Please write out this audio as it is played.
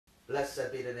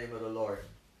Blessed be the name of the Lord.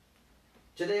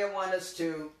 Today I want us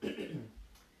to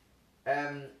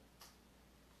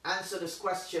answer this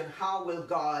question, how will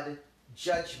God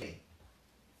judge me?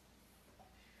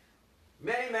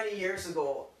 Many, many years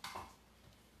ago,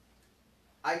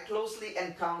 I closely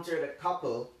encountered a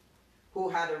couple who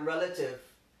had a relative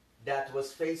that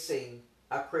was facing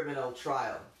a criminal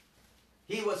trial.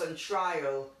 He was on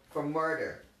trial for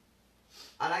murder.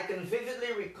 And I can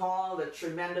vividly recall the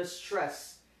tremendous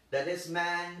stress that this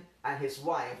man and his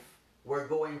wife were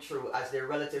going through as their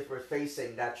relative were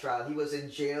facing that trial. He was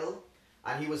in jail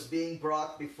and he was being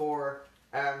brought before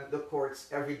the courts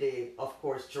every day, of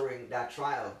course, during that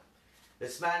trial.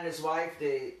 This man and his wife,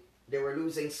 they were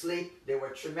losing sleep. They were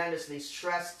tremendously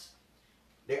stressed.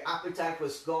 Their appetite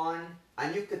was gone.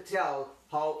 And you could tell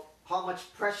how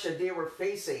much pressure they were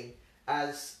facing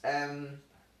as they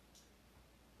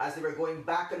were going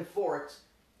back and forth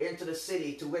into the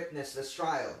city to witness this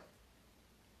trial.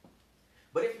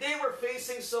 But if they were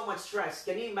facing so much stress,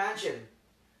 can you imagine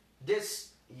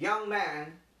this young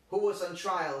man who was on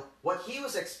trial, what he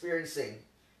was experiencing?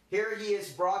 Here he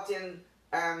is brought in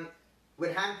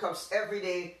with handcuffs every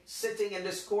day, sitting in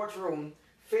this courtroom,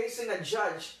 facing a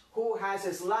judge who has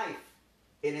his life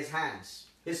in his hands,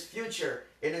 his future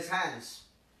in his hands.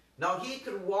 Now he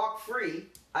could walk free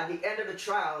at the end of the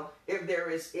trial if there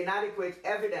is inadequate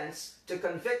evidence to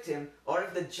convict him, or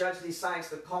if the judge decides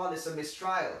to call this a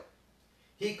mistrial.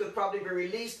 He could probably be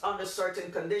released under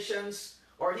certain conditions,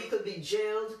 or he could be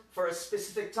jailed for a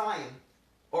specific time,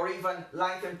 or even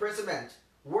life imprisonment.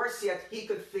 Worse yet, he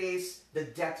could face the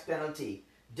death penalty.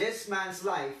 This man's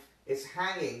life is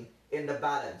hanging in the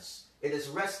balance. It is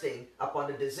resting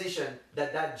upon the decision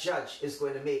that that judge is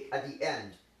going to make at the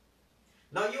end.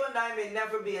 Now, you and I may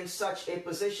never be in such a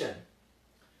position,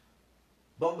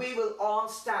 but we will all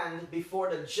stand before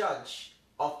the judge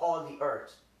of all the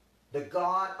earth, the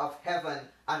God of heaven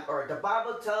and earth. The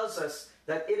Bible tells us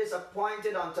that it is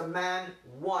appointed unto man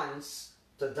once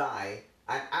to die,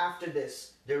 and after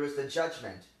this there is the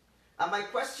judgment. And my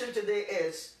question today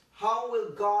is, how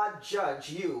will God judge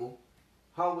you?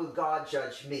 How will God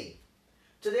judge me?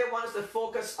 Today I want us to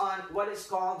focus on what is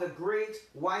called the Great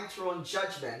White Throne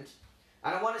Judgment.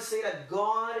 And I want to say that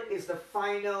God is the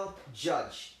final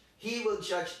judge. He will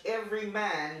judge every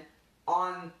man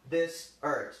on this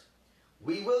earth.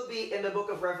 We will be in the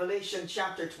book of Revelation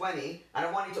chapter 20. And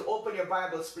I want you to open your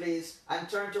Bibles, please, and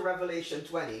turn to Revelation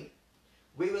 20.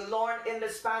 We will learn in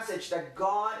this passage that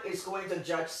God is going to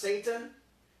judge Satan.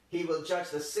 He will judge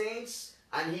the saints,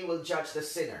 and he will judge the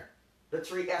sinner. The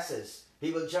three S's. He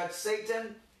will judge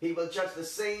Satan, he will judge the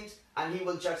saint, and he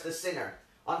will judge the sinner.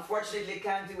 Unfortunately, I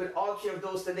can't deal with all three of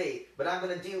those today, but I'm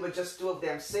going to deal with just two of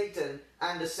them, Satan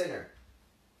and the sinner.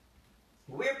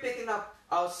 We're picking up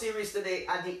our series today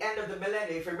at the end of the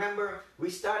millennium. If you remember, we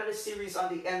started a series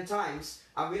on the end times,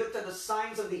 and we looked at the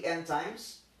signs of the end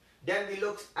times. Then we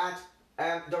looked at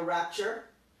the rapture.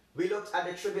 We looked at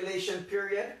the tribulation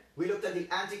period. We looked at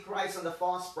the Antichrist and the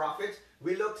false prophet.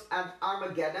 We looked at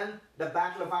Armageddon, the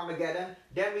Battle of Armageddon.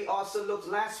 Then we also looked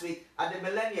last week at the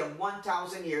millennium,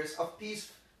 1,000 years of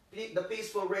peace, the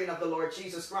peaceful reign of the Lord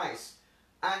Jesus Christ.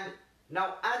 And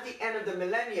now at the end of the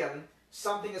millennium,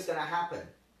 something is going to happen.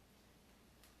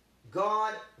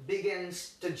 God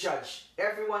begins to judge.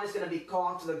 Everyone is going to be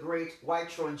called to the Great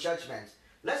White Throne Judgment.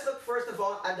 Let's look first of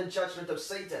all at the judgment of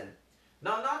Satan.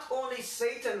 Now, not only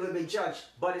Satan will be judged,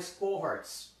 but his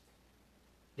cohorts,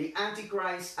 the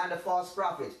Antichrist and the false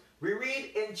prophet. We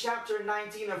read in chapter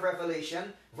 19 of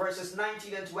Revelation, verses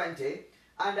 19 and 20,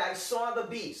 and I saw the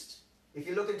beast. If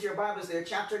you look into your Bibles there,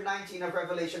 chapter 19 of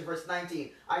Revelation, verse 19.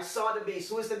 I saw the beast.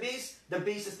 Who is the beast? The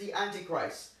beast is the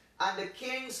Antichrist. And the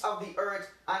kings of the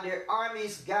earth and their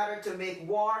armies gathered to make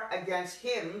war against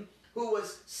him who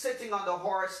was sitting on the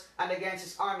horse and against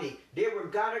his army. They were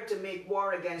gathered to make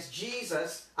war against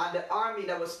Jesus and the army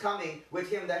that was coming with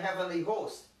him, the heavenly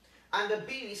host. And the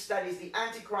beast, that is the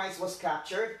Antichrist, was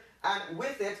captured, and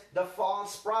with it the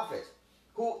false prophet,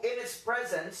 who in its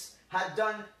presence had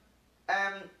done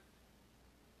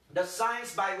the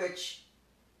signs by which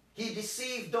he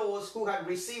deceived those who had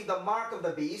received the mark of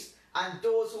the beast and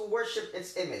those who worshipped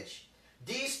its image.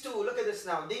 These two, look at this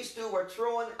now, these two were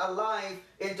thrown alive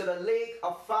into the lake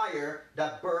of fire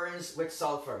that burns with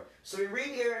sulfur. So we read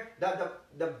here that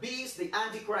the beast, the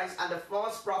Antichrist, and the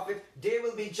false prophet, they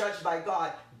will be judged by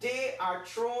God. They are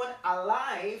thrown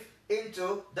alive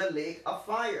into the lake of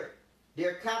fire. They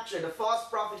are captured. The false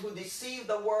prophet who deceived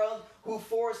the world, who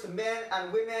forced men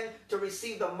and women to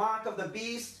receive the mark of the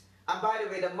beast. And by the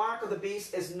way, the mark of the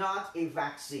beast is not a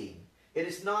vaccine. It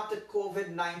is not the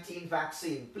COVID-19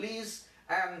 vaccine. Please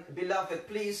beloved,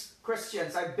 please,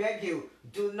 Christians, I beg you,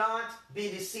 do not be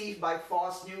deceived by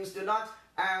false news. Do not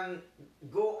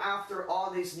go after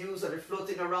all these news that are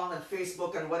floating around on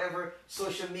Facebook and whatever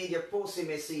social media posts you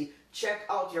may see. Check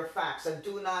out your facts and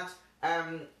do not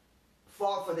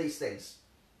fall for these things.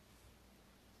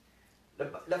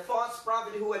 The false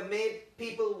prophet who had made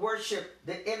people worship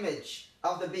the image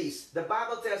of the beast. The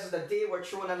Bible tells us that they were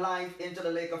thrown alive into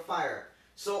the lake of fire.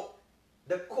 So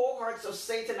the cohorts of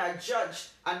Satan are judged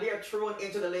and they are thrown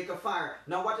into the lake of fire.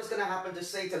 Now what is going to happen to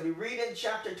Satan? We read in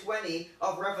chapter 20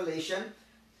 of Revelation,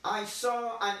 I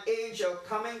saw an angel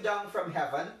coming down from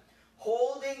heaven,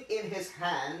 holding in his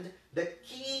hand the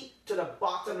key to the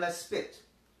bottomless pit,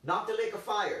 not the lake of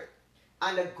fire,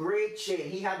 and a great chain.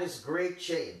 He had this great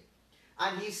chain.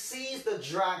 And he seized the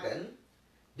dragon,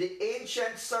 the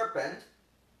ancient serpent,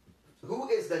 who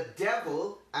is the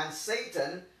devil and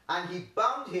Satan, and he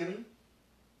bound him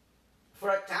for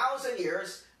 1,000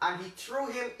 years, and he threw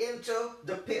him into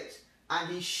the pit, and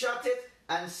he shut it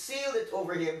and sealed it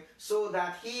over him, so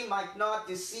that he might not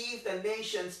deceive the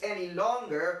nations any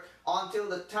longer until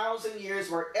the 1,000 years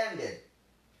were ended.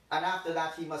 And after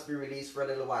that, he must be released for a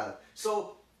little while.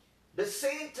 So the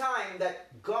same time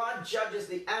that God judges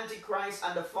the Antichrist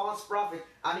and the false prophet,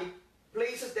 and he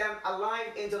places them alive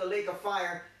into the lake of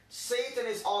fire, Satan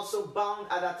is also bound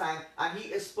at that time, and he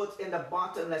is put in the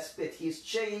bottomless pit. He is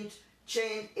chained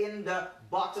in the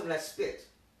bottomless pit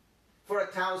for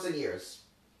 1,000 years.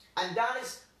 And that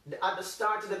is at the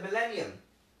start of the millennium.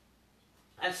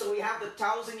 And so we have the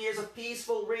 1,000 years of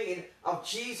peaceful reign of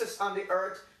Jesus on the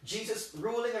earth. Jesus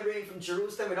ruling and reigning from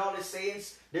Jerusalem with all his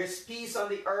saints. There's peace on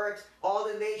the earth. All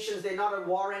the nations, they're not at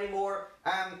war anymore.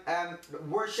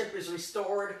 Worship is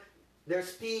restored.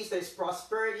 There's peace, there's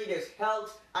prosperity, there's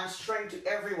health and strength to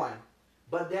everyone.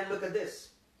 But then look at this.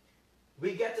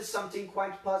 We get to something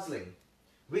quite puzzling.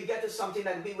 We get to something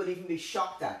that we would even be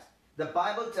shocked at. The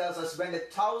Bible tells us when the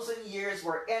 1,000 years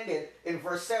were ended, in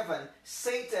verse 7,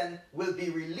 Satan will be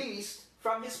released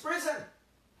from his prison.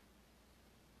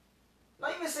 Now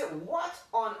you may say, what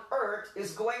on earth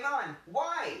is going on?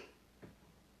 Why?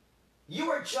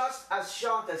 You are just as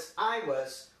shocked as I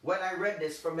was when I read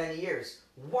this for many years.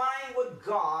 Why would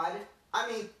God,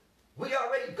 we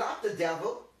already got the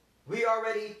devil. We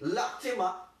already locked him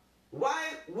up. Why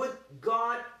would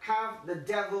God have the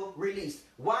devil released?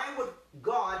 Why would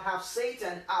God have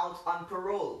Satan out on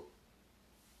parole?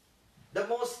 The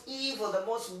most evil, the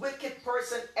most wicked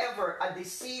person ever, a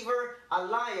deceiver, a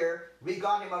liar, we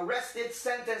got him arrested,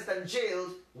 sentenced, and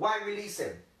jailed. Why release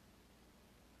him?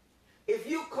 If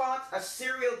you caught a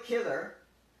serial killer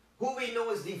who we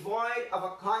know is devoid of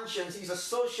a conscience, he's a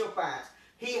sociopath,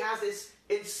 he has this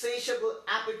insatiable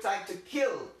appetite to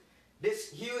kill,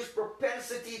 this huge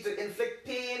propensity to inflict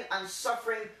pain and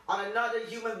suffering on another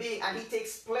human being, and he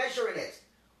takes pleasure in it,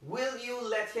 will you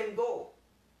let him go?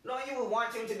 No, you will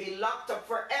want him to be locked up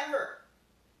forever.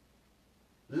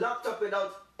 Locked up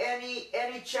without any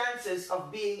chances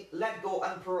of being let go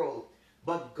on parole.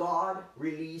 But God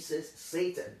releases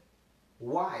Satan.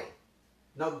 Why?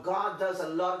 Now God does a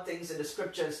lot of things in the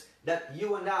scriptures that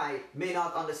you and I may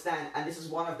not understand, and this is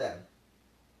one of them.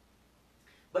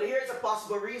 But here's a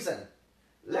possible reason.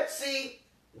 Let's see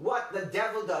what the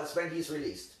devil does when he's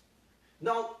released.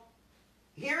 Now,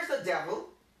 here's the devil.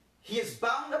 He is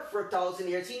bound up for 1,000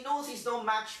 years. He knows he's no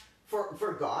match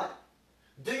for God.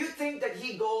 Do you think that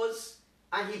he goes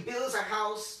and he builds a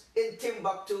house in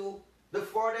Timbuktu, the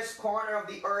farthest corner of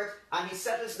the earth, and he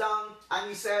settles down and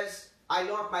he says, I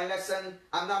learned my lesson,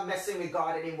 I'm not messing with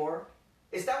God anymore?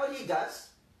 Is that what he does?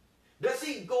 Does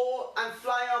he go and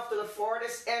fly off to the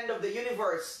farthest end of the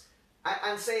universe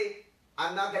and say,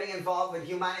 I'm not getting involved with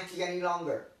humanity any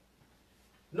longer?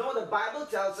 No, the Bible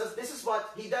tells us this is what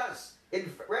he does. In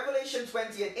Revelation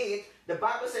 20:8, the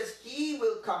Bible says he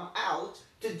will come out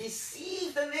to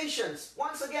deceive the nations,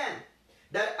 once again,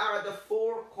 that are at the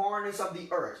four corners of the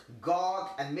earth,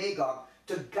 Gog and Magog,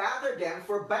 to gather them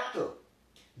for battle.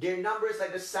 Their number is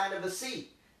like the sand of the sea.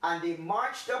 And they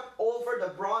marched up over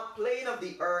the broad plain of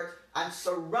the earth and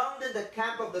surrounded the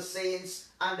camp of the saints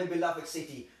and the beloved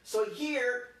city. So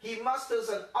here, he musters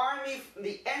an army from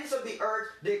the ends of the earth.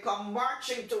 They come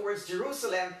marching towards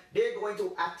Jerusalem. They're going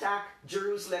to attack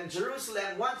Jerusalem.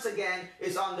 Jerusalem, once again,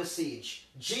 is under siege.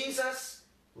 Jesus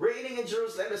reigning in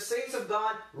Jerusalem, the saints of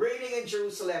God reigning in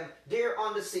Jerusalem, they're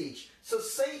under siege. So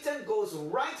Satan goes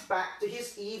right back to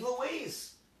his evil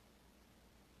ways.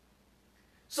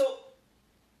 So,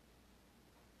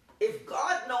 if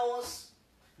God knows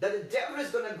that the devil is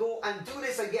going to go and do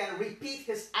this again, repeat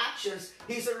his actions,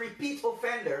 he's a repeat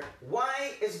offender,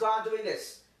 why is God doing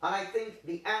this? And I think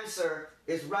the answer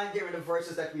is right there in the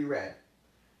verses that we read.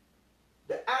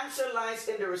 The answer lies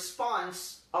in the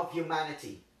response of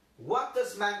humanity. What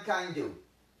does mankind do?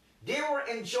 They were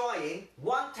enjoying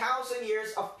 1,000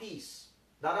 years of peace.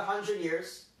 Not 100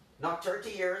 years, not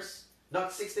 30 years,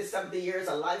 not 60, 70 years,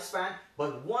 a lifespan,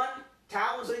 but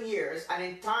 1,000 years, an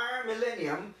entire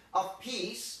millennium of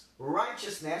peace,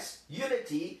 righteousness,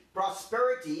 unity,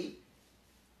 prosperity,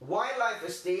 wildlife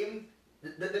esteem.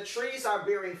 The trees are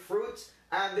bearing fruit,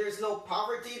 and there's no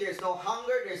poverty, there's no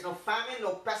hunger, there's no famine,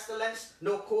 no pestilence,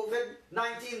 no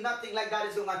COVID-19, nothing like that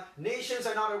is going on. Nations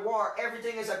are not at war,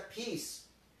 everything is at peace.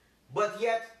 But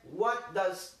yet, what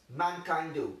does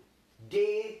mankind do?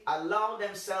 They allow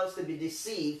themselves to be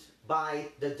deceived by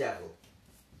the devil.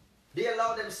 They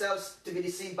allow themselves to be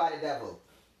deceived by the devil.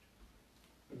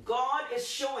 God is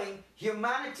showing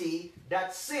humanity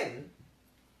that sin,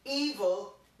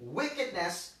 evil,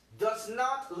 wickedness does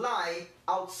not lie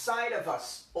outside of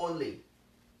us only.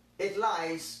 It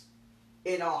lies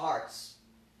in our hearts.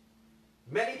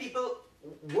 Many people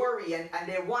worry and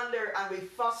they wonder, and we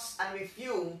fuss and we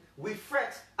fume, we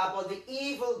fret about the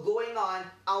evil going on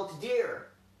out there.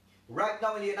 Right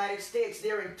now in the United States,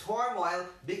 they're in turmoil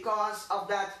because of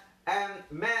that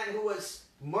man who was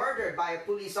murdered by a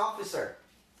police officer.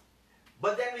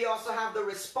 But then we also have the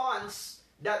response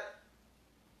that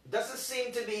doesn't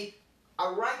seem to be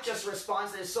a righteous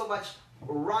response. There's so much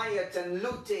riot and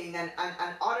looting, and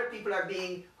other people are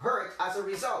being hurt as a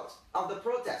result of the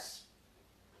protests.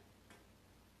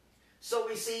 So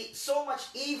we see so much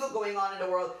evil going on in the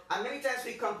world, and many times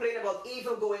we complain about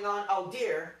evil going on out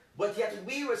there, but yet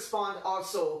we respond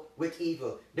also with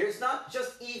evil. There's not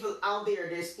just evil out there,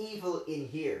 there's evil in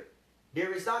here.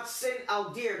 There is not sin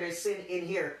out there, there's sin in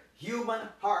here. Human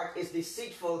heart is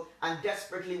deceitful and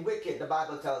desperately wicked, the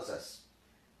Bible tells us.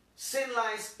 Sin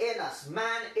lies in us.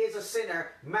 Man is a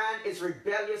sinner. Man is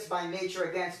rebellious by nature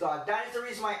against God. That is the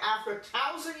reason why after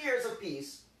 1,000 years of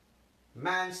peace,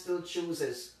 man still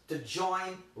chooses to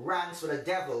join ranks with the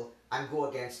devil and go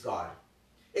against God.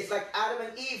 It's like Adam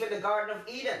and Eve in the Garden of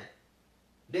Eden.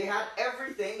 They had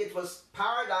everything. It was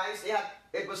paradise.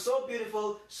 It was so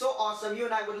beautiful, so awesome. You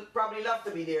and I would probably love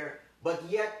to be there. But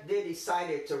yet they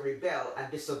decided to rebel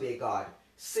and disobey God.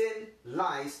 Sin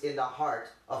lies in the heart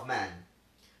of man.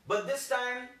 But this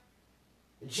time,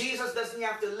 Jesus doesn't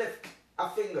have to lift a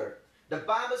finger. The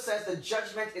Bible says the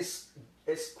judgment is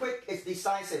quick, it's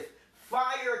decisive.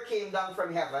 Fire came down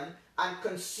from heaven and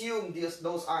consumed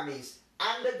those armies.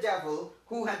 And the devil,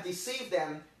 who had deceived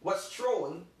them, was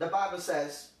thrown, the Bible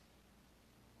says,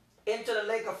 into the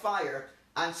lake of fire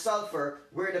and sulfur,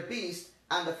 where the beast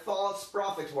and the false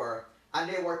prophet were. And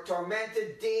they were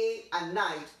tormented day and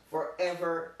night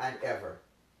forever and ever.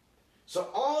 So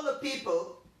all the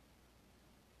people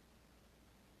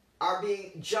are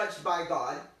being judged by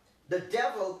God. The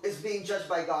devil is being judged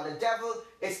by God. The devil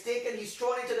is taken, he's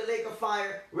thrown into the lake of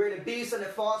fire where the beast and the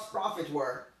false prophet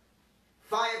were.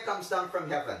 Fire comes down from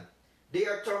heaven. They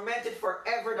are tormented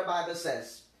forever, the Bible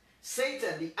says.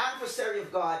 Satan, the adversary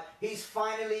of God, he's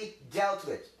finally dealt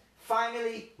with.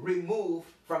 Finally removed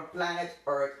from planet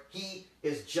Earth. He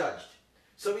is judged.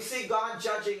 So we see God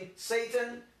judging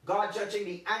Satan, God judging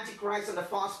the Antichrist and the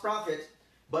false prophet,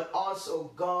 but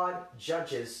also God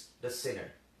judges the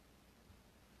sinner.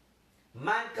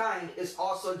 Mankind is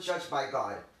also judged by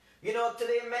God. You know,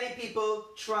 today many people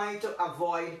try to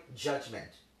avoid judgment.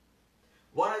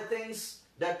 One of the things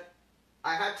that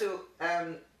I had to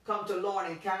come to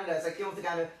learn in Canada, as I came to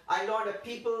Canada, I learned that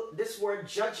people, this word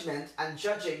judgment and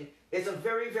judging is a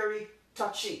very, very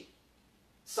touchy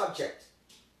subject.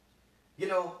 You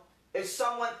know, if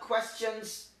someone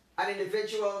questions an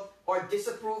individual or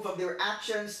disapprove of their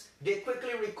actions, they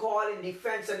quickly recall in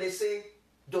defense and they say,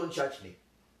 don't judge me.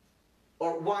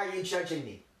 Or why are you judging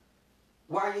me?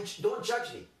 Don't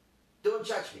judge me. Don't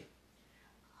judge me.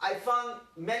 I found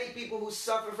many people who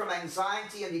suffer from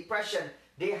anxiety and depression,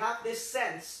 they have this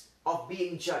sense of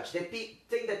being judged. They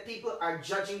think that people are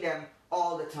judging them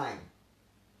all the time.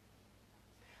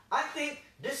 I think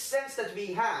this sense that we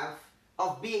have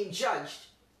of being judged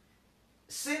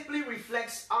simply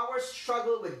reflects our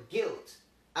struggle with guilt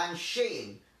and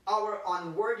shame, our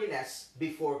unworthiness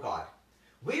before God.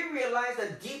 We realize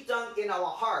that deep down in our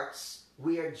hearts,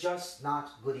 we are just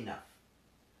not good enough.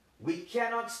 We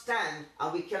cannot stand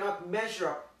and we cannot measure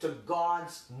up to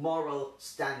God's moral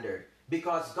standard.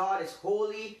 Because God is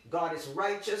holy, God is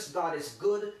righteous, God is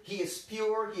good, He is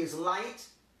pure, He is light.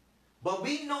 But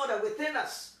we know that within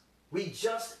us, we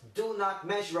just do not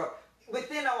measure up.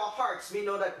 Within our hearts, we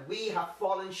know that we have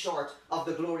fallen short of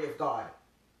the glory of God.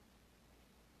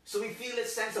 So we feel a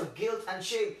sense of guilt and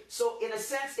shame. So in a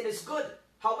sense, it is good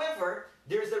However,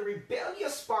 there's the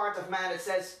rebellious part of man that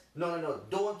says, no, no, no,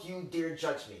 don't you dare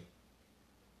judge me.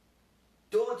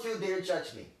 Don't you dare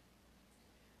judge me.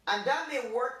 And that may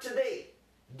work today.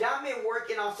 That may work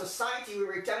in our society where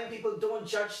we're telling people don't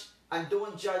judge and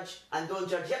don't judge and don't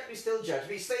judge, yet we still judge.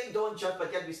 We say don't judge,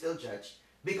 but yet we still judge.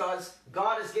 Because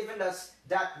God has given us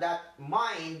that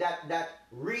mind, that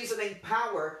reasoning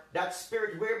power, that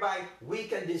spirit whereby we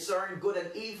can discern good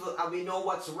and evil and we know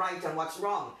what's right and what's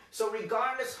wrong. So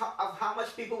regardless of how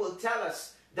much people will tell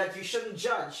us that you shouldn't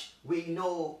judge, we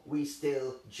know we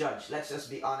still judge. Let's just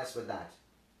be honest with that.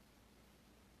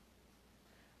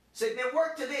 So it may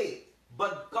work today,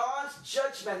 but God's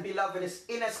judgment, beloved, is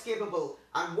inescapable.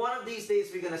 And one of these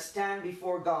days we're going to stand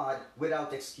before God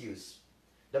without excuse.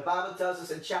 The Bible tells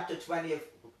us in chapter 20 of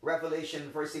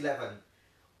Revelation, verse 11,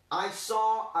 I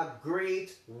saw a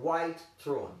great white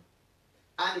throne,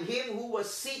 and him who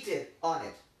was seated on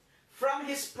it. From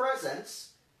his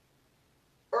presence,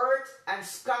 earth and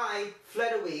sky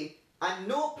fled away, and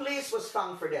no place was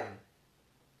found for them.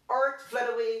 Earth fled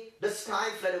away, the sky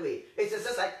fled away. It's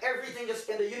just like everything just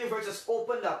in the universe just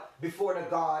opened up before the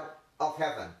God of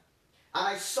heaven. And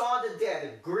I saw the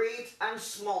dead, great and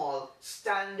small,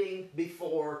 standing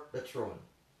before the throne.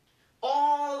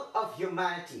 All of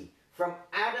humanity, from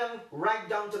Adam right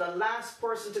down to the last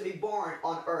person to be born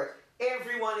on earth,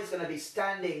 everyone is going to be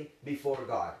standing before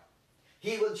God.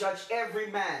 He will judge every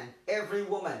man, every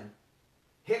woman,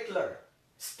 Hitler,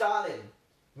 Stalin,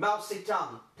 Mao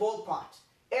Zedong, Pol Pot.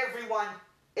 Everyone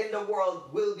in the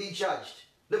world will be judged.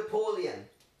 Napoleon,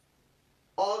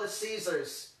 all the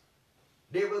Caesars,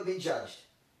 they will be judged.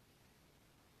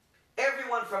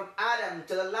 Everyone from Adam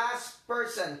to the last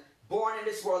person born in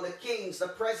this world, the kings, the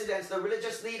presidents, the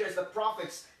religious leaders, the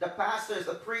prophets, the pastors,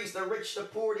 the priests, the rich, the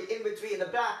poor, the in-between, the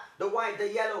black, the white,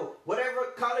 the yellow, whatever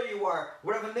color you are,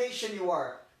 whatever nation you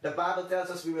are, the Bible tells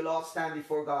us we will all stand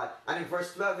before God. And in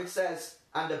verse 12 it says,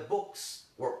 and the books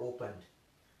were opened.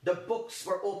 The books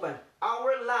were opened.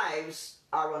 Our lives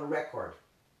are on record.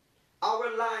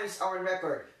 Our lives are on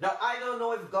record. Now, I don't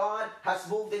know if God has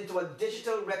moved into a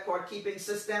digital record-keeping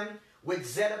system with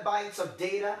zettabytes of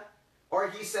data,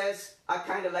 or he says, I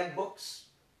kind of like books.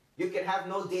 You can have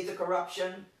no data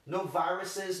corruption, no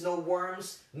viruses, no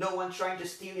worms, no one trying to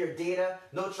steal your data,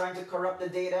 no trying to corrupt the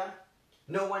data,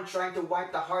 no one trying to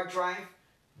wipe the hard drive.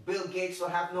 Bill Gates will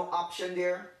have no option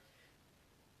there.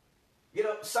 You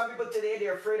know, some people today,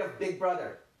 they're afraid of Big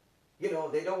Brother. You know,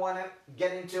 they don't want to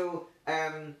get into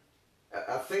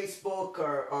a Facebook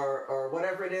or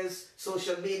whatever it is,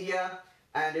 social media,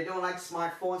 and they don't like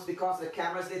smartphones because of the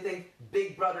cameras. They think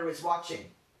Big Brother is watching.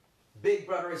 Big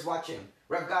Brother is watching.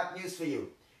 Well, I've got news for you.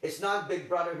 It's not Big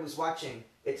Brother who's watching.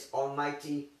 It's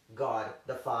Almighty God,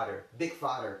 the Father, Big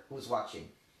Father, who's watching.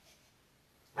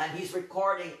 And he's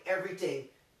recording everything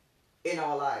in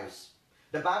our lives.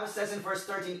 The Bible says in verse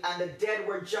 13, and the dead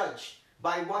were judged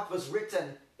by what was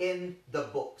written in the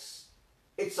books.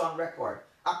 It's on record,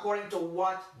 according to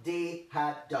what they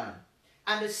had done.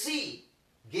 And the sea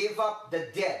gave up the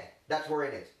dead that were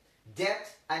in it.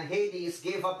 Death and Hades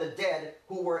gave up the dead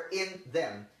who were in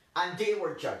them. And they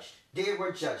were judged. They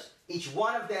were judged, each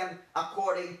one of them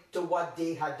according to what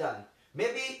they had done.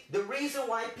 Maybe the reason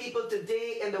why people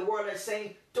today in the world are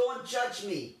saying, don't judge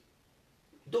me,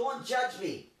 don't judge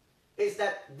me, is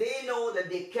that they know that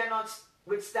they cannot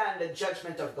withstand the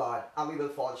judgment of God and we will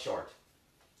fall short.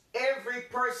 Every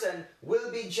person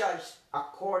will be judged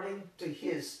according to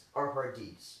his or her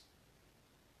deeds.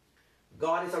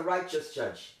 God is a righteous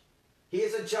judge. He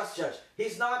is a just judge.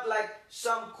 He's not like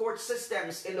some court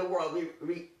systems in the world.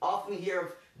 We often hear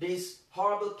of these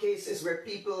horrible cases where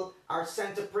people are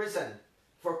sent to prison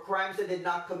for crimes they did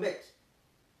not commit.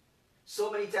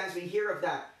 So many times we hear of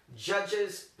that.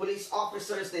 Judges, police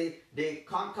officers, they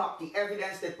concoct the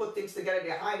evidence, they put things together,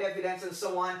 they hide evidence and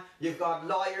so on. You've got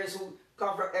lawyers who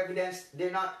cover evidence,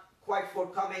 they're not quite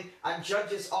forthcoming, and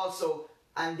judges also,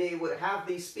 and they would have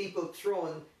these people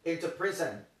thrown into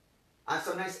prison. And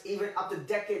sometimes even up to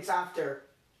decades after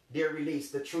they're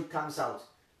released, the truth comes out.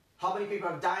 How many people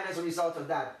have died as a result of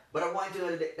that? But I want you to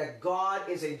know that God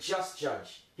is a just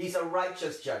judge. He's a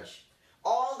righteous judge.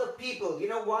 All the people, you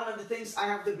know, one of the things I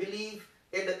have to believe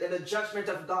in the judgment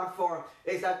of God for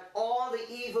is that all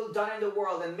the evil done in the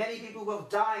world, and many people who have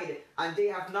died and they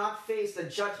have not faced the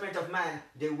judgment of man,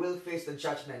 they will face the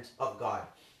judgment of God.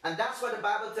 And that's why the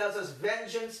Bible tells us,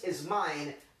 vengeance is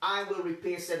mine, I will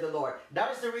repay, said the Lord.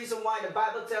 That is the reason why the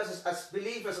Bible tells us as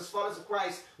believers, as followers of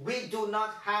Christ, we do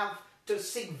not have to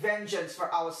seek vengeance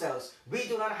for ourselves. We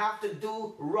do not have to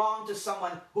do wrong to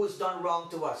someone who's done wrong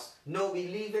to us. No, we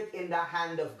leave it in the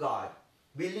hand of God.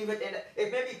 We leave it in,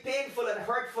 it may be painful and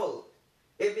hurtful.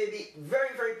 It may be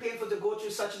very, very painful to go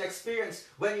through such an experience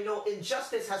when you know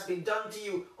injustice has been done to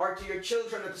you or to your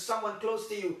children or to someone close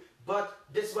to you. But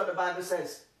this is what the Bible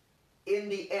says. In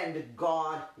the end,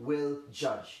 God will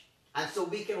judge. And so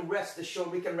we can rest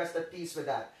assured, we can rest at peace with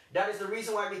that. That is the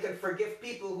reason why we can forgive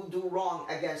people who do wrong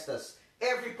against us.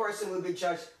 Every person will be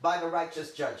judged by the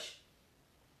righteous judge.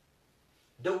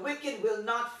 The wicked will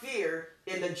not fear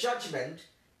in the judgment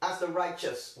as the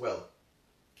righteous will.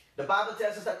 The Bible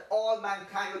tells us that all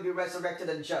mankind will be resurrected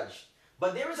and judged.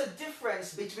 But there is a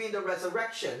difference between the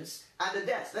resurrections and the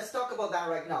deaths. Let's talk about that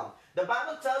right now. The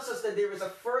Bible tells us that there is a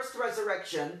first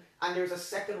resurrection and there is a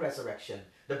second resurrection.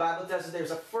 The Bible tells us there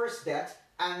is a first death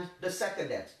and the second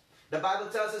death. The Bible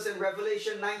tells us in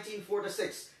Revelation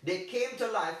 19:4-6, they came to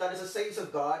life, that is the saints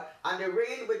of God, and they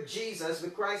reigned with Jesus,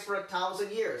 with Christ, for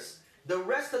 1,000 years. The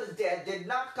rest of the dead did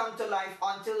not come to life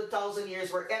until the 1,000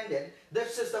 years were ended.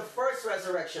 This is the first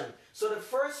resurrection. So the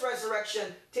first resurrection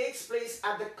takes place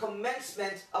at the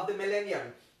commencement of the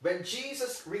millennium. When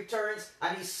Jesus returns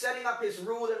and he's setting up his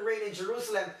rule and reign in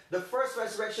Jerusalem, the first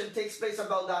resurrection takes place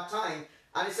about that time.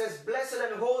 And it says, blessed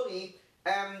and holy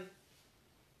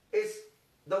is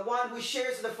the one who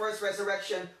shares in the first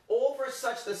resurrection. Over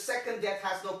such the second death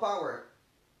has no power.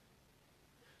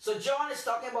 So John is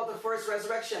talking about the first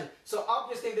resurrection. So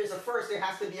obviously if there's a first, there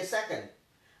has to be a second.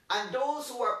 And those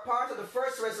who are part of the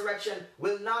first resurrection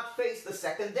will not face the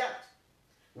second death.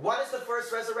 What is the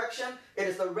first resurrection? It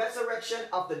is the resurrection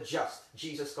of the just,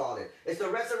 Jesus called it. It's the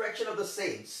resurrection of the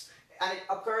saints. And it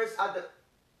occurs at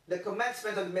the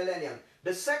commencement of the millennium.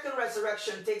 The second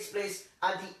resurrection takes place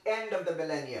at the end of the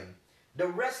millennium. The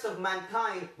rest of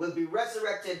mankind will be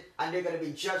resurrected and they're going to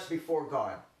be judged before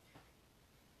God.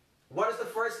 What is the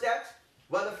first death?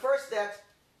 Well, the first death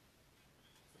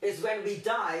is when we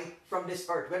die from this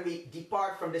earth, when we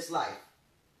depart from this life.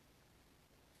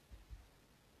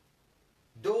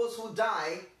 Those who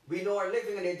die, we know are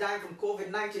living and they're dying from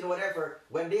COVID-19 or whatever,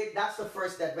 that's the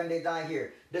first death, when they die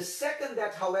here. The second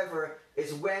death, however,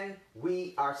 is when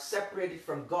we are separated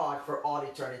from God for all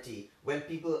eternity, when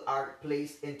people are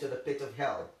placed into the pit of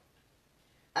hell.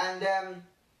 And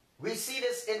we see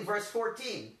this in verse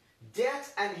 14.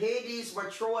 Death and Hades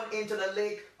were thrown into the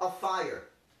lake of fire.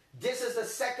 This is the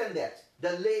second death,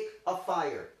 the lake of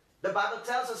fire. The Bible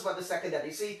tells us what the second death.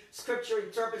 You see, Scripture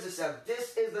interprets itself.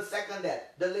 This is the second death,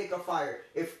 the lake of fire.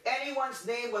 If anyone's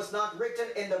name was not written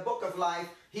in the book of life,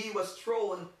 he was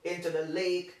thrown into the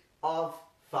lake of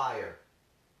fire.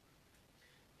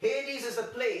 Hades is the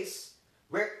place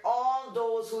where all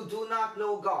those who do not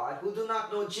know God, who do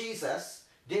not know Jesus,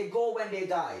 they go when they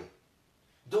die.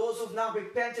 Those who have not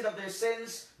repented of their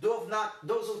sins, those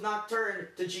who have not turned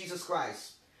to Jesus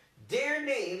Christ. Their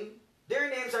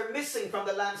names are missing from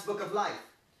the Lamb's book of life.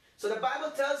 So the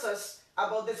Bible tells us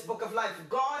about this book of life.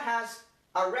 God has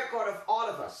a record of all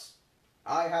of us.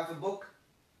 I have a book.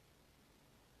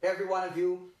 Every one of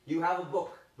you, you have a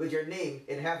book with your name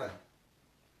in heaven.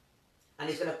 And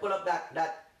he's going to pull up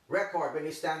that record when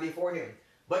you stand before him.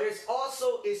 But there's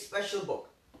also a special book.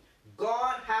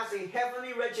 God has a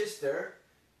heavenly register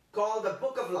called the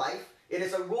Book of Life. It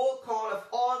is a roll call of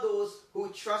all those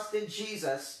who trust in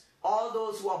Jesus, all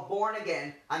those who are born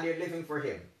again and they're living for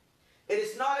him. It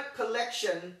is not a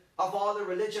collection of all the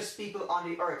religious people on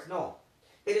the earth, no.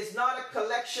 It is not a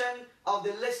collection of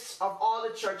the lists of all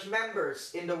the church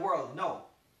members in the world, no.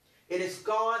 It is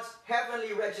God's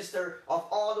heavenly register of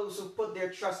all those who put their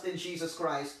trust in Jesus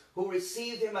Christ, who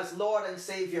received him as Lord and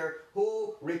Savior,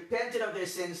 who repented of their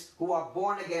sins, who are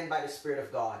born again by the Spirit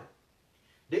of God.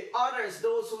 The others,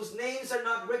 those whose names are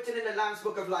not written in the Lamb's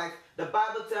book of life, the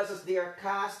Bible tells us they are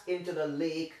cast into the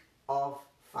lake of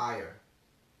fire.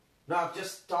 Now, I've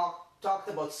just talked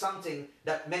about something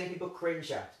that many people cringe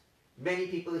at. Many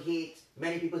people hate,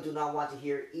 many people do not want to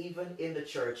hear, even in the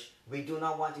church, we do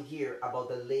not want to hear about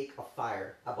the lake of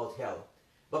fire, about hell.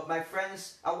 But my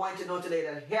friends, I want you to know today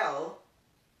that hell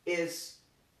is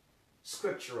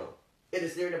scriptural. It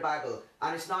is there in the Bible,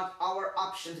 and it's not our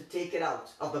option to take it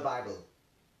out of the Bible.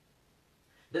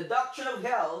 The doctrine of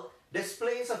hell,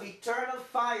 displays of eternal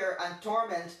fire and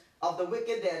torment of the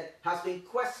wicked dead, has been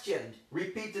questioned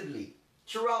repeatedly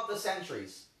throughout the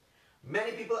centuries.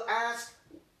 Many people ask,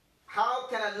 how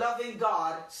can a loving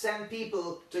God send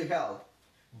people to hell?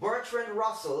 Bertrand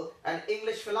Russell, an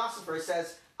English philosopher,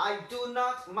 says, I do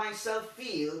not myself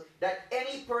feel that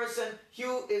any person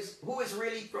who is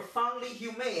really profoundly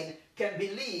humane can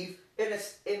believe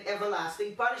in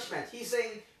everlasting punishment. He's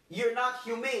saying, you're not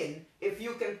humane if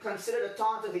you can consider the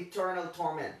thought of eternal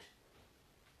torment.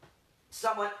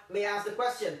 Someone may ask the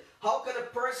question, how can a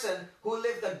person who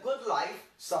lived a good life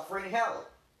suffer in hell?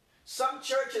 Some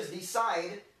churches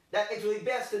decide that it will be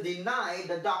best to deny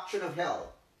the doctrine of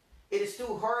hell. It is too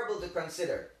horrible to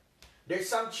consider. There's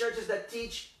some churches that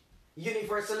teach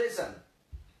universalism,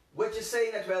 which is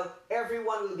saying that, well,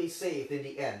 everyone will be saved in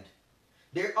the end.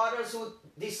 There are others who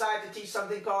decide to teach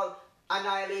something called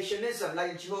annihilationism,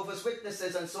 like Jehovah's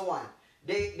Witnesses and so on.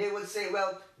 They would say,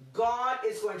 well, God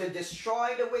is going to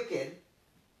destroy the wicked.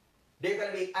 They're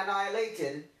going to be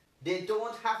annihilated. They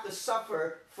don't have to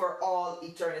suffer for all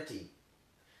eternity.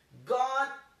 God,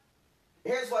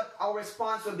 here's what our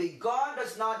response would be. God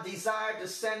does not desire to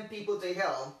send people to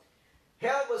hell.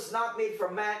 Hell was not made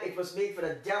for man. It was made for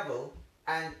the devil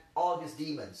and all his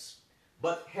demons.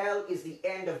 But hell is the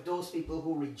end of those people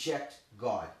who reject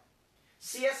God.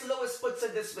 C.S. Lewis puts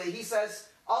it this way. He says,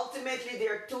 ultimately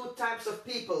there are two types of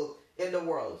people in the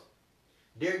world.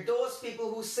 There are those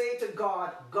people who say to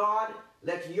God, God,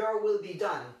 let your will be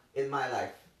done in my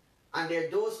life. And there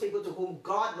are those people to whom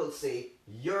God will say,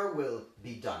 your will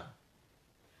be done.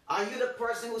 Are you the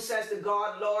person who says to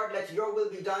God, Lord, let your will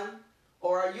be done?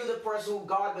 Or are you the person who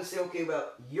God will say, okay,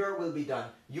 well, your will be done.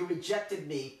 You rejected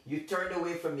me. You turned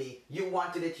away from me. You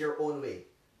wanted it your own way.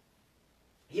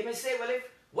 You may say, well,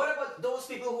 what about those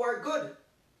people who are good?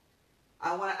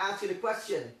 I want to ask you the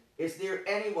question, is there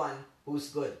anyone who's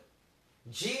good?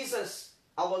 Jesus,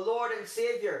 our Lord and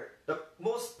Savior, the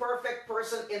most perfect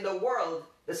person in the world,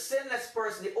 the sinless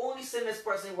person, the only sinless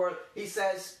person in the world, he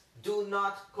says, do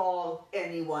not call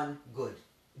anyone good.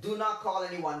 Do not call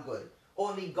anyone good.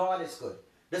 Only God is good.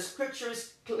 The scripture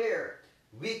is clear.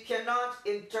 We cannot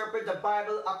interpret the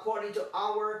Bible according to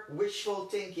our wishful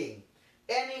thinking.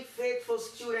 Any faithful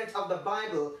student of the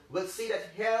Bible will see that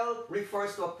hell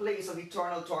refers to a place of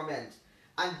eternal torment.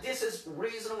 And this is the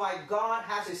reason why God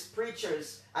has his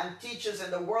preachers and teachers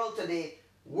in the world today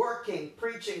working,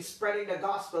 preaching, spreading the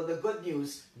gospel, the good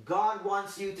news. God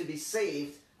wants you to be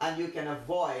saved and you can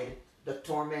avoid the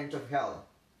torment of hell.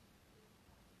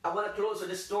 I want to close with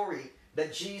this story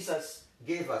that Jesus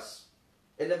gave us.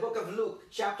 In the book of Luke,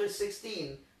 chapter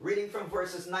 16, reading from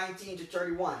verses 19 to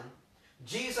 31,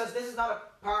 Jesus, this is not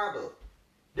a parable.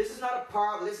 This is not a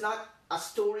parable. It's not a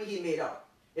story he made up.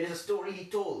 It is a story he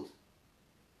told.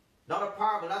 Not a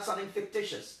parable, not something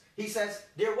fictitious. He says,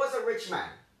 there was a rich man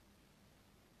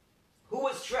who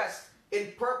was dressed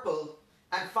in purple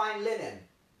and fine linen.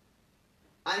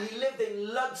 And he lived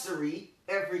in luxury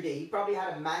every day. He probably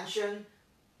had a mansion,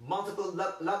 multiple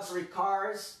luxury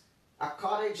cars, a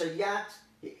cottage, a yacht.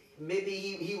 Maybe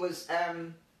he was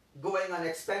going on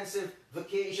expensive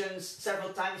vacations several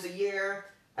times a year.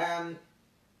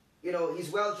 You know,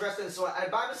 he's well dressed and so on. And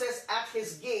the Bible says at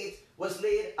his gate was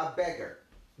laid a beggar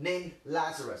named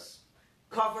Lazarus,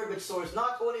 covered with sores.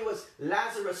 Not only was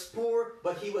Lazarus poor,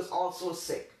 but he was also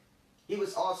sick. He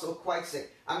was also quite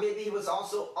sick. And maybe he was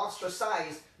also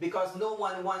ostracized because no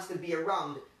one wants to be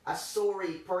around a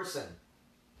sorry person.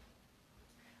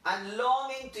 And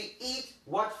longing to eat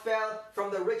what fell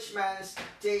from the rich man's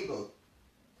table.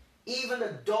 Even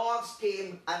the dogs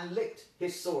came and licked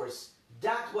his sores.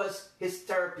 That was his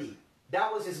therapy.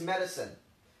 That was his medicine.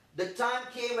 The time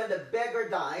came when the beggar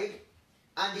died,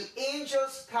 and the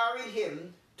angels carried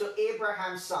him to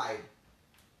Abraham's side.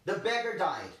 The beggar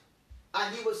died,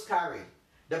 and he was carried.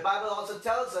 The Bible also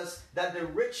tells us that the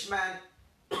rich man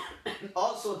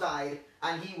also died,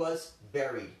 and he was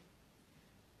buried.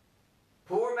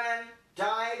 Poor man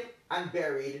died and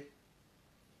buried.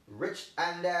 Rich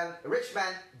man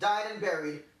died and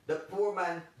buried. The poor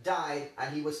man died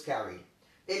and he was carried.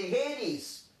 In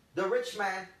Hades, the rich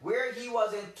man, where he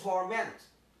was in torment,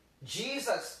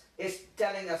 Jesus is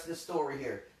telling us the story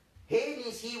here.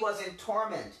 Hades, he was in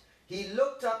torment. He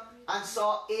looked up and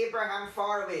saw Abraham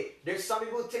far away. There's some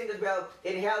people who think that, well,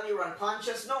 in hell you were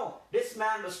unconscious. No, this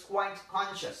man was quite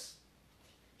conscious.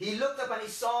 He looked up and he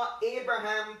saw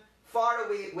Abraham far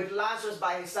away with Lazarus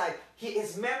by his side.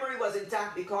 His memory was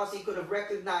intact because he could have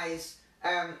recognized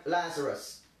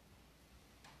Lazarus.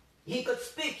 He could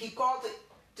speak. He called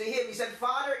to him. He said,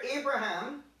 Father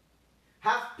Abraham,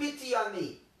 have pity on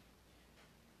me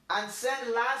and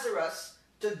send Lazarus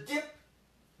to dip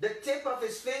the tip of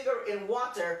his finger in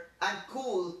water and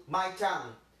cool my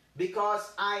tongue,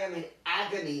 because I am in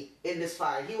agony in this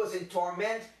fire. He was in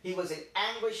torment. He was in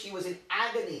anguish. He was in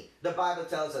agony, the Bible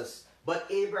tells us. But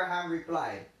Abraham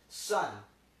replied, Son,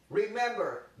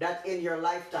 remember that in your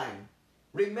lifetime,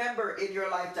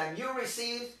 you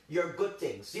received your good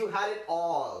things. You had it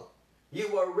all. You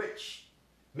were rich.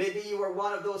 Maybe you were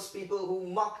one of those people who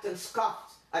mocked and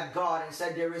scoffed at God and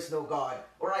said there is no God.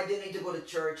 Or I didn't need to go to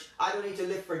church. I don't need to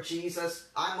live for Jesus.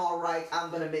 I'm all right.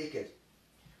 I'm going to make it.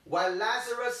 While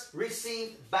Lazarus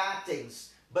received bad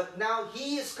things, but now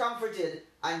he is comforted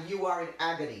and you are in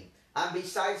agony. And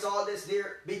besides all this,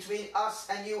 there between us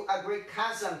and you a great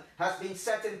chasm has been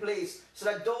set in place, so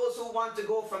that those who want to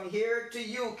go from here to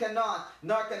you cannot,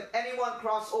 nor can anyone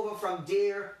cross over from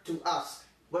there to us.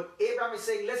 But Abraham is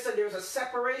saying, listen, there's a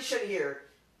separation here.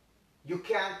 You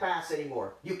can't pass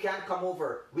anymore. You can't come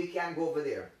over. We can't go over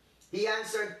there. He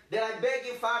answered, then I beg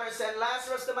you, Father, send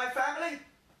Lazarus to my family,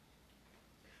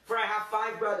 for I have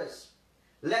 5 brothers.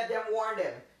 Let them warn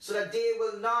them, so that they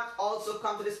will not also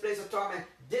come to this place of torment.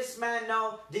 This man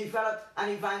now developed an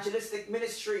evangelistic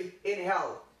ministry in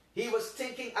hell. He was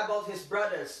thinking about his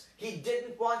brothers. He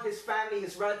didn't want his family,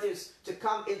 his relatives, to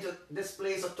come into this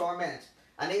place of torment.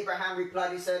 And Abraham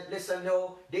replied, he said, listen,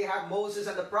 no, they have Moses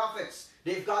and the prophets.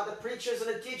 They've got the preachers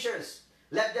and the teachers.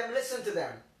 Let them listen to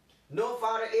them. No,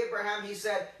 Father Abraham, he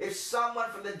said, if someone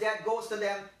from the dead goes to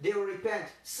them, they will repent.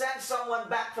 Send someone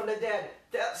back from the dead.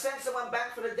 Send someone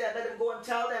back from the dead. Let them go and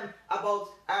tell them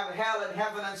about hell and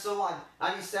heaven and so on.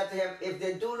 And he said to him, if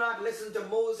they do not listen to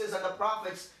Moses and the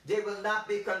prophets, they will not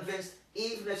be convinced,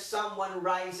 even if someone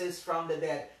rises from the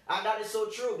dead. And that is so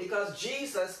true, because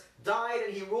Jesus died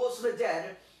and he rose from the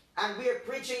dead, and we are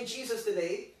preaching Jesus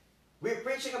today. We're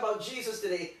preaching about Jesus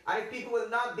today, and if people will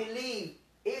not believe,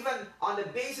 even on the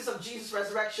basis of Jesus'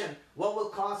 resurrection, what will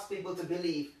cause people to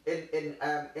believe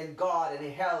in God and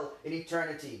in hell in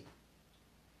eternity?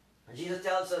 And Jesus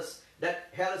tells us that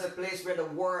hell is a place where the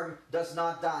worm does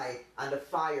not die and the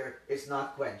fire is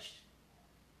not quenched.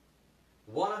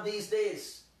 One of these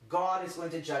days, God is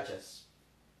going to judge us.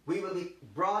 We will be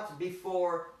brought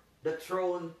before the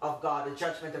throne of God, the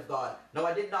judgment of God. Now,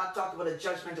 I did not talk about the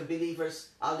judgment of believers.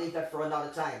 I'll leave that for another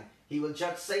time. He will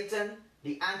judge Satan,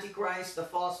 the Antichrist, the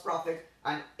false prophet,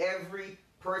 and every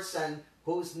person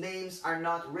whose names are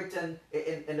not written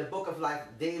in the book of life.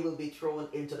 They will be thrown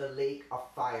into the lake of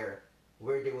fire,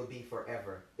 where they will be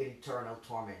forever in eternal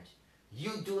torment.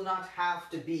 You do not have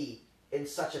to be in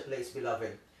such a place,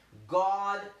 beloved.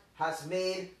 God has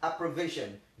made a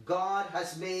provision. God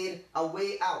has made a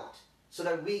way out so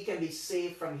that we can be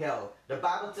saved from hell. The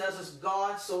Bible tells us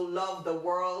God so loved the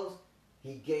world,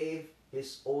 he gave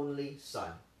his only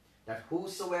Son, that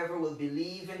whosoever will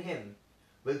believe in him,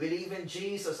 will believe in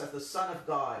Jesus as the Son of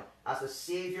God, as the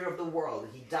Savior of the world.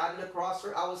 He died on the cross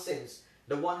for our sins,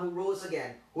 the one who rose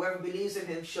again. Whoever believes in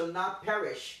him shall not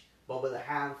perish, but will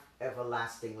have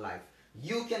everlasting life.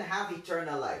 You can have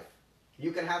eternal life.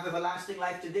 You can have everlasting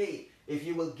life today if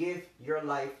you will give your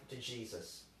life to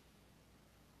Jesus.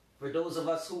 For those of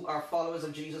us who are followers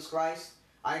of Jesus Christ,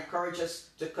 I encourage us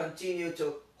to continue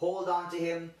to hold on to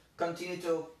him, continue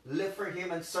to live for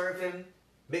him and serve him.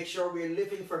 Make sure we're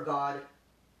living for God.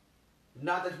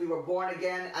 Not that we were born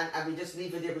again and we just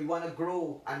leave it there. We want to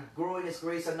grow and grow in his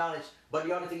grace and knowledge. But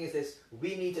the other thing is this: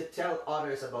 we need to tell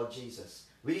others about Jesus.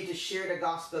 We need to share the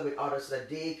gospel with others so that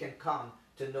they can come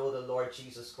to know the Lord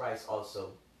Jesus Christ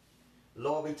also.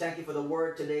 Lord, we thank you for the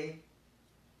word today.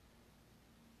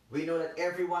 We know that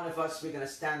every one of us, we're going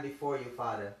to stand before you,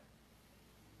 Father.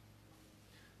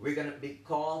 We're going to be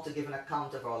called to give an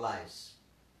account of our lives.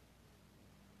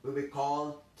 We'll be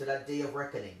called to that day of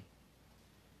reckoning.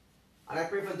 And I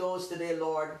pray for those today,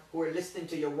 Lord, who are listening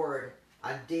to your word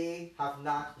and they have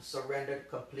not surrendered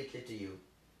completely to you.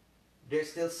 They're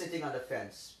still sitting on the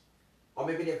fence. Or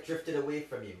maybe they've drifted away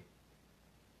from you.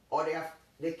 Or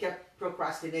they kept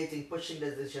procrastinating, pushing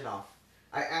the decision off.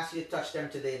 I ask you to touch them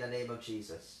today in the name of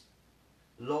Jesus.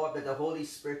 Lord, let the Holy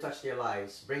Spirit touch their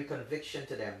lives, bring conviction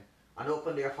to them, and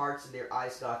open their hearts and their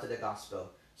eyes, God, to the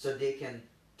gospel, so they can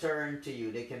turn to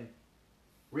you. They can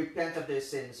repent of their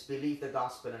sins, believe the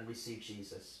gospel, and receive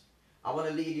Jesus. I want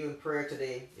to lead you in prayer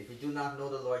today. If you do not know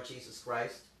the Lord Jesus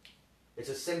Christ, it's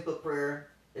a simple prayer.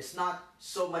 It's not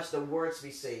so much the words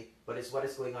we say, but it's what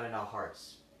is going on in our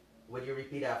hearts. Would you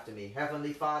repeat after me?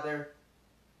 Heavenly Father,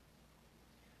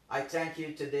 I thank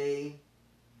you today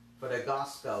for the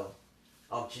gospel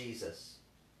of Jesus.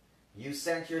 You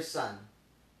sent your Son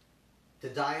to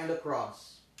die on the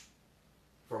cross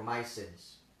for my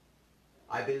sins.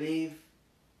 I believe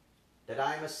that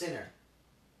I am a sinner.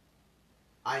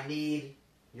 I need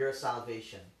your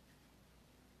salvation.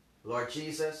 Lord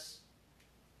Jesus,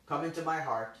 come into my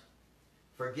heart,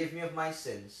 forgive me of my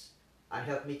sins, and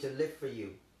help me to live for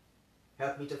you.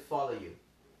 Help me to follow you.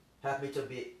 Help me to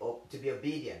be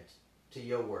obedient to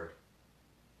your word.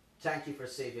 Thank you for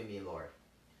saving me, Lord.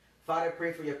 Father, I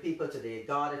pray for your people today,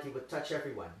 God, that you would touch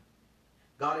everyone.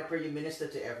 God, I pray you minister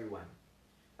to everyone.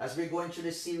 As we're going through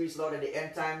this series, Lord, in the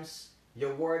end times,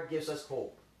 your word gives us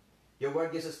hope. Your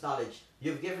word gives us knowledge.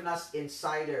 You've given us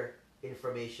insider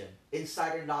information,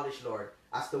 insider knowledge, Lord,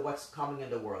 as to what's coming in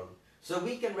the world. So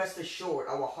we can rest assured,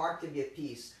 our heart can be at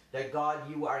peace, that God,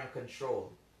 you are in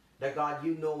control. that God,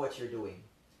 you know what you're doing.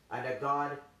 And that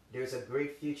God, there's a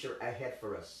great future ahead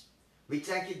for us. We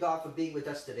thank you, God, for being with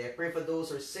us today. I pray for those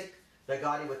who are sick, that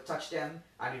God, you would touch them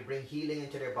and you bring healing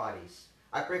into their bodies.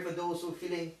 I pray for those who are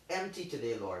feeling empty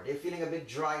today, Lord. They're feeling a bit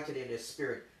dry today in their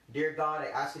spirit. Dear God, I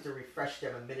ask you to refresh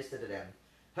them and minister to them.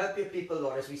 Help your people,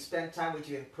 Lord, as we spend time with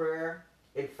you in prayer,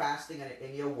 in fasting, and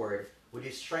in your word. Would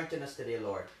you strengthen us today,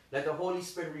 Lord? Let the Holy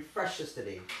Spirit refresh us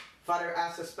today. Father,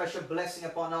 ask a special blessing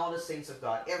upon all the saints of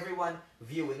God, everyone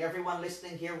viewing, everyone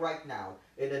listening here right now.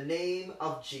 In the name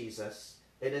of Jesus,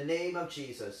 in the name of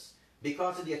Jesus,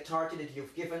 because of the authority that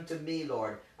you've given to me,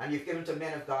 Lord, and you've given to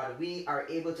men of God, we are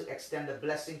able to extend a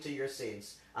blessing to your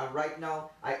saints. And right now,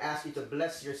 I ask you to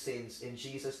bless your saints in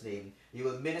Jesus' name. You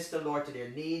will minister, Lord, to their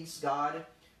needs, God.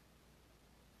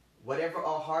 Whatever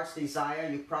our hearts desire,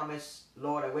 you promise,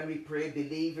 Lord, that when we pray,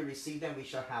 believe, we receive them, we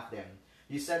shall have them.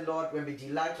 You said, Lord, when we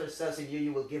delight ourselves in you,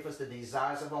 you will give us the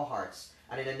desires of our hearts.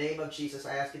 And in the name of Jesus,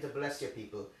 I ask you to bless your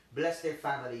people. Bless their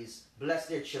families. Bless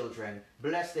their children.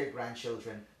 Bless their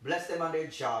grandchildren. Bless them on their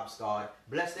jobs, God.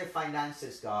 Bless their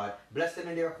finances, God. Bless them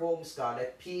in their homes, God.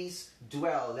 Let peace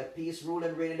dwell. Let peace rule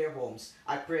and reign in their homes.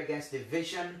 I pray against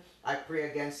division. I pray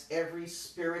against every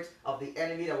spirit of the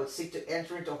enemy that would seek to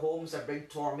enter into homes and bring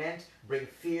torment, bring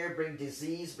fear, bring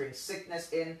disease, bring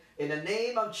sickness in. In the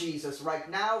name of Jesus, right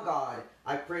now, God,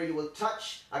 I pray you will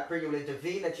touch. I pray you will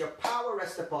intervene. Let your power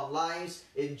rest upon lives.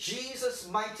 In Jesus'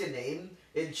 mighty name,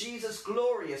 in Jesus'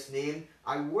 glorious name,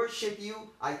 I worship you.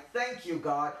 I thank you,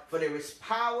 God, for there is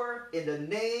power in the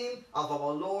name of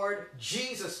our Lord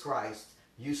Jesus Christ.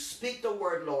 You speak the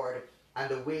word, Lord, and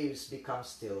the waves become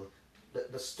still.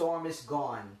 The storm is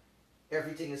gone.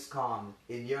 Everything is calm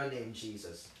in your name,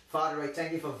 Jesus. Father, I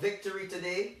thank you for victory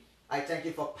today. I thank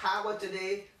you for power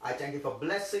today. I thank you for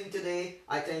blessing today.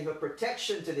 I thank you for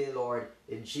protection today, Lord.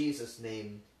 In Jesus'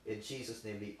 name,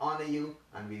 we honor you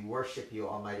and we worship you,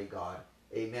 Almighty God.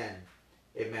 Amen.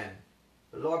 Amen.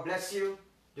 The Lord bless you.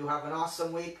 Do have an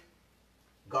awesome week.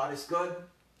 God is good.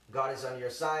 God is on your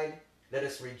side. Let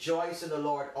us rejoice in the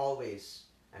Lord always.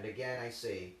 And again I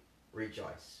say,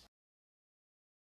 rejoice.